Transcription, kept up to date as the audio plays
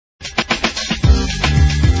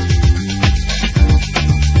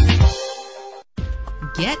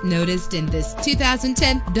get noticed in this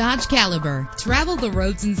 2010 Dodge Caliber. Travel the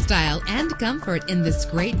roads in style and comfort in this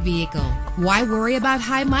great vehicle. Why worry about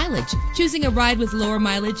high mileage? Choosing a ride with lower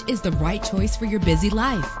mileage is the right choice for your busy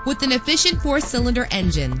life. With an efficient 4-cylinder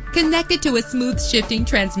engine connected to a smooth shifting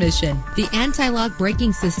transmission, the anti-lock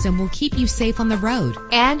braking system will keep you safe on the road.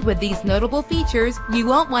 And with these notable features, you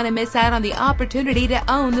won't want to miss out on the opportunity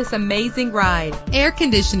to own this amazing ride. Air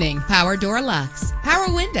conditioning, power door locks,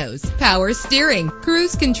 power windows, power steering,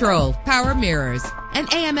 cruise control, power mirrors, an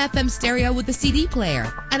AM/FM stereo with a CD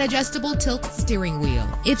player, an adjustable tilt steering wheel.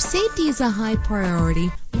 If safety is a high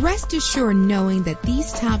priority, rest assured knowing that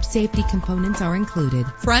these top safety components are included: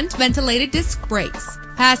 front ventilated disc brakes,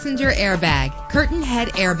 passenger airbag, curtain head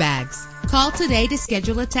airbags. Call today to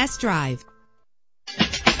schedule a test drive.